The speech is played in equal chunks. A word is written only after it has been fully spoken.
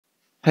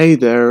Hey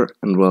there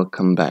and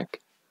welcome back.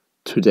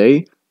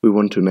 Today we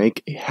want to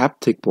make a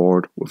haptic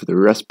board with the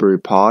Raspberry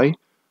Pi,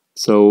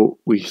 so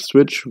we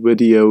switch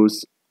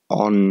videos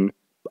on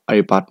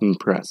a button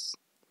press.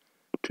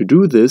 To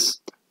do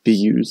this, we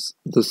use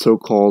the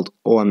so-called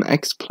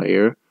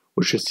Omxplayer,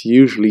 which is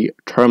usually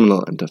a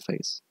terminal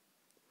interface.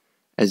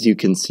 As you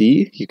can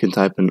see, you can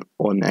type in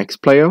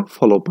Omxplayer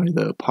followed by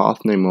the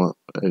path name of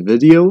a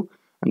video,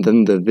 and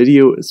then the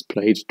video is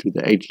played to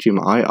the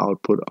HDMI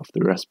output of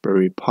the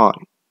Raspberry Pi.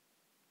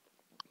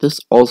 This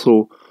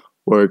also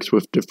works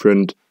with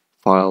different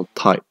file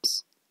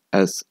types,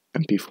 as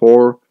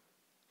MP4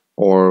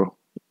 or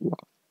WAV.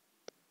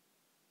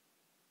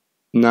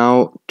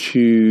 Now,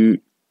 to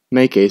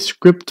make a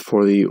script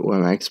for the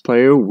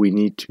Omxplayer, we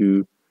need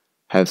to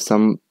have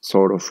some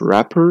sort of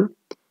wrapper,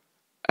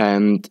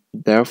 and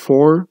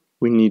therefore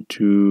we need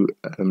to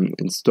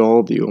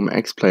install the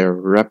Omxplayer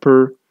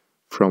wrapper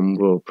from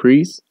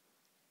Gapless,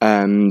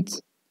 and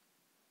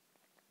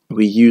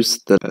we use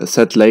the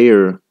set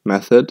layer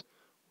method,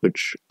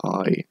 which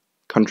I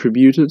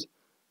contributed,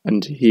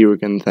 and here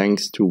again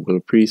thanks to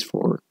Gapless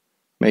for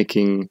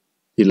making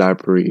the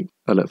library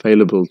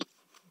available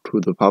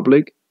to the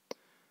public.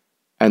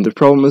 And the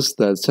problem is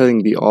that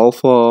setting the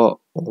alpha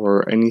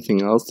or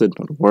anything else did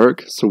not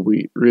work, so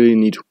we really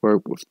need to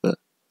work with the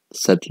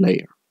set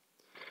layer.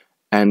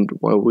 And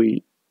while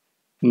we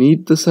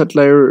need the set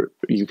layer,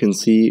 you can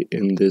see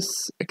in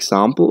this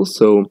example,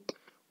 so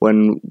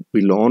when we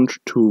launch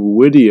two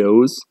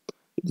videos,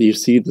 you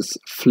see this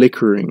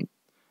flickering.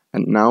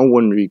 And now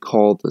when we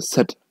call the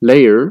set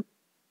layer,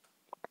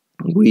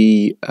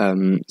 we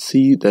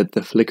see that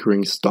the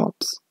flickering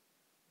stops.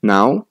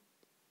 Now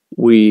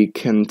we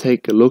can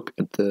take a look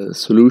at the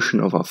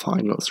solution of our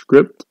final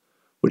script,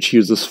 which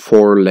uses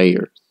 4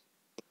 layers.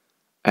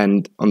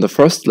 And on the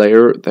first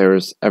layer there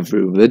is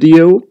every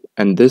video,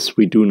 and this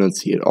we do not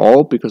see at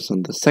all, because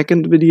on the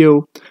second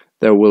video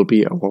there will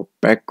be our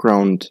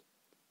background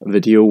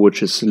video,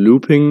 which is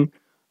looping,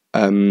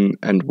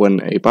 and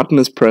when a button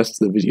is pressed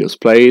the video is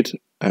played,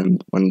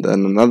 and when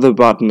then another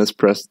button is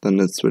pressed then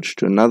it's switched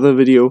to another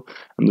video,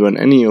 and when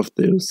any of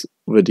those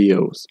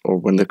videos, or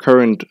when the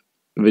current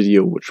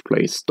video which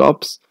plays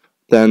stops,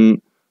 then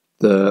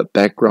the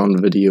background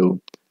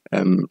video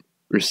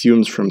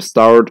resumes from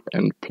start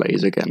and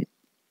plays again.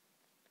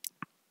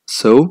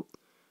 So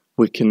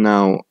we can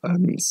now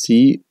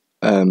see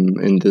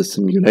in the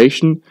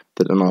simulation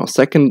that on our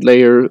second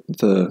layer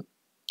the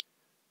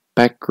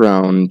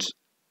background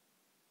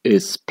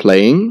is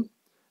playing.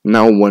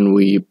 Now when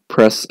we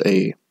press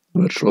a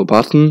virtual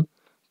button,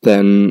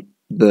 then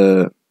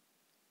the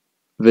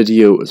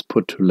video is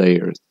put to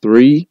layer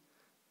 3,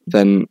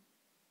 then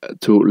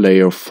to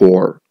layer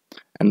 4.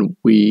 And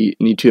we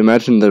need to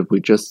imagine that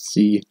we just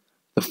see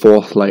the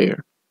 4th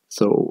layer.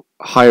 So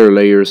higher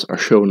layers are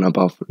shown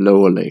above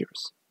lower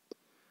layers.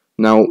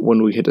 Now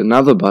when we hit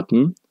another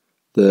button,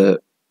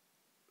 the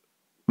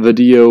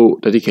video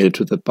dedicated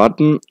to the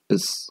button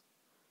is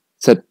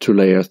set to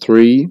layer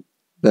 3,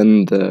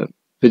 then the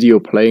video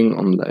playing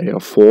on layer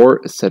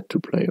 4 is set to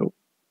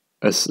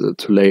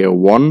layer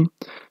 1,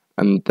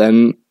 and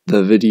then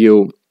the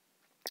video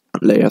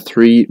layer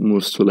 3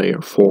 moves to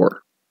layer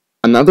 4.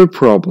 Another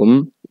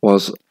problem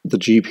was the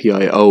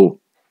GPIO,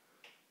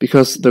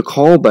 because the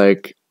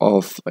callback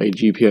of a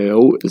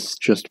GPIO is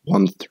just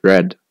one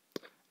thread.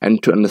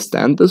 And to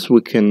understand this,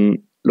 we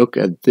can look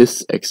at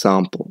this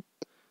example.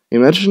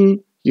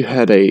 Imagine you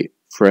had a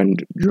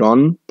friend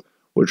John,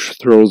 which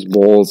throws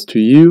balls to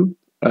you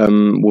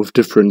with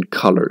different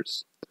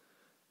colors.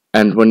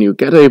 And when you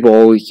get a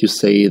ball, you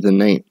say the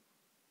name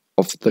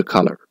of the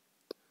color.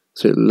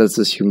 So let's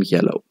assume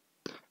yellow.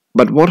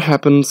 But what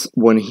happens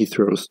when he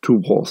throws 2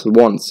 balls at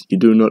once? You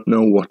do not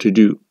know what to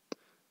do.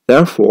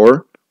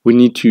 Therefore, we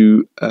need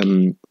to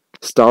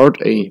start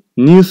a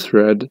new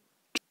thread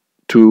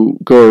to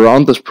go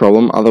around this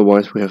problem,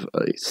 otherwise we have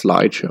a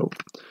slideshow.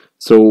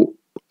 So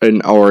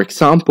in our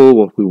example,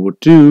 what we would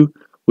do,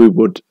 we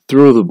would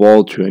throw the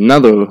ball to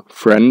another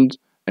friend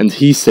and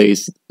he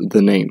says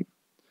the name.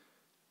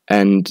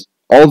 And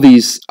all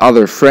these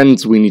other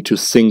friends we need to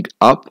sync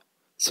up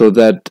so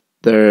that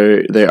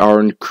they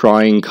aren't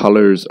crying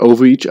colors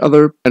over each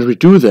other. And we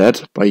do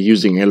that by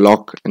using a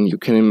lock. And you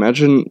can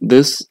imagine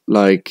this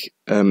like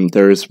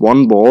there is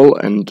one ball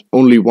and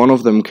only one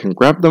of them can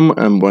grab them,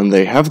 and when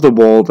they have the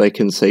ball they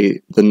can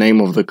say the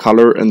name of the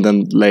color and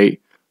then lay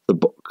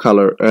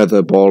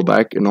the ball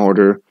back in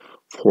order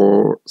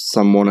for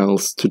someone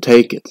else to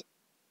take it.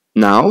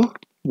 Now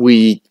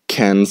we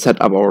can set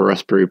up our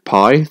Raspberry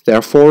Pi.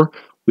 Therefore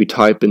we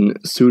type in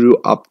sudo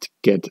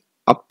apt-get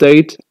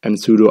update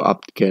and sudo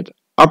apt-get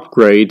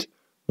upgrade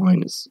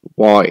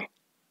 -y.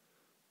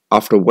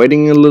 After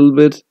waiting a little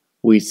bit,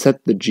 we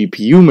set the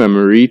GPU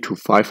memory to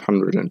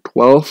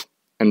 512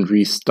 and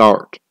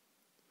restart.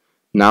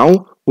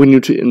 Now we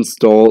need to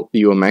install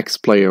the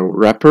Omxplayer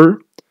wrapper.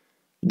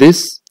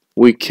 This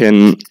we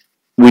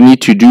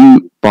need to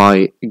do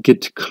by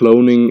git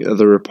cloning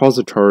the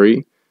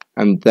repository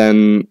and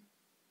then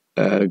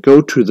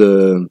go to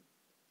the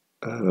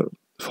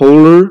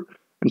folder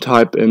and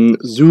type in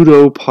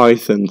sudo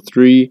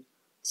python3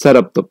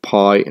 setup the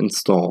Pi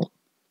install.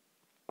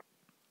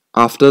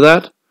 After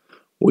that,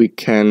 we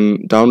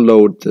can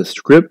download the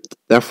script.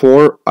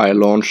 Therefore, I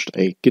launched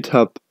a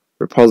GitHub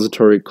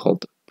repository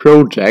called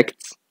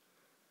projects,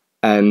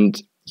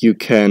 and you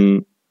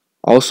can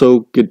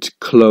also git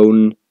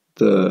clone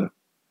the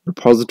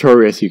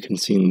repository as you can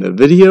see in the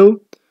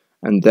video,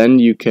 and then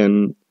you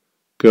can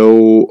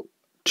go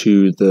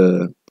to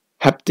the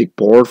Haptic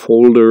Board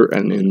folder,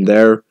 and in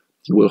there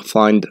you will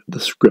find the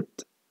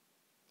script.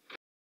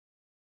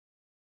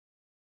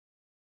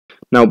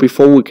 Now,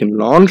 before we can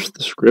launch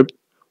the script,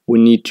 we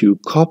need to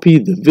copy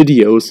the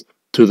videos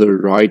to the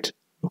right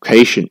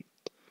location.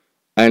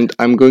 And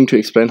I'm going to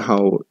explain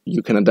how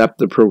you can adapt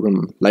the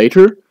program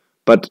later,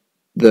 but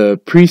the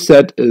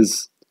preset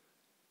is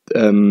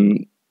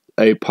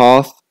a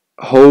path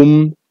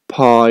home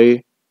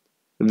pi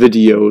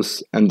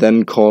videos and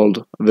then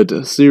called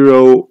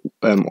vid0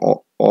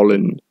 all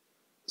in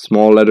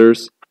small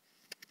letters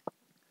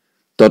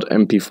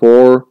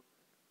 .mp4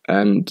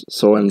 and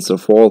so on and so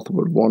forth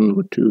with 1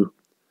 with 2.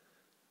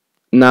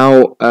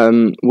 Now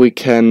we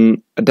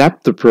can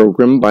adapt the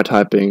program by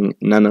typing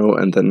nano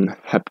and then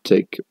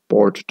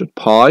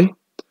hapticboard.py,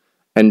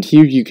 and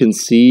here you can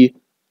see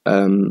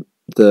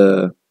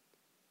the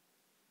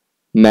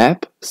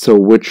map, so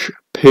which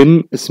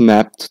pin is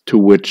mapped to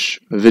which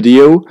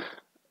video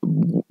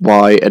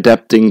by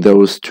adapting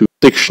those two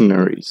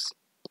dictionaries.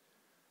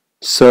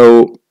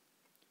 So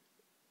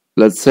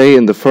let's say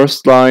in the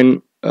first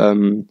line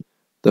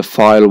the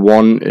file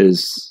 1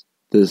 is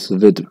this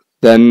vid,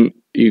 then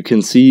you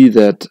can see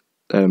that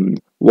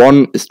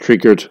 1 is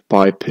triggered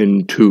by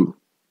pin 2.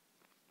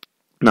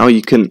 Now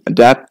you can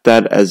adapt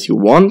that as you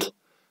want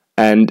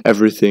and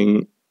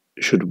everything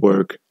should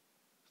work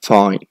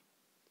fine.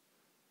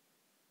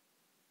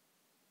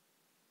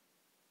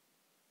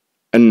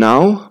 And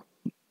now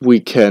we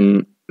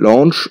can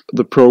launch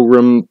the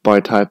program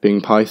by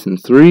typing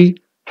python3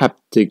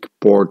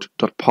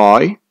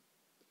 hapticboard.py,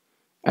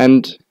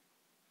 and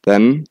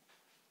then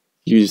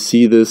you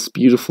see this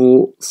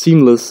beautiful,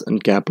 seamless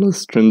and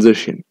gapless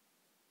transition.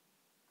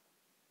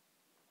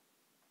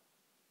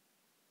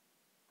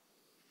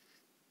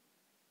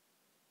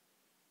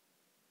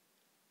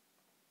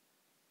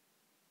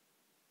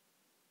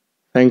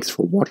 Thanks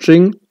for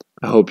watching.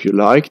 I hope you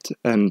liked,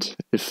 and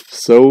if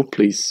so,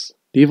 please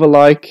leave a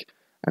like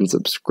and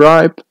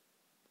subscribe.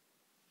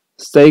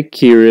 Stay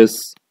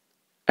curious,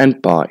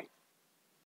 and bye.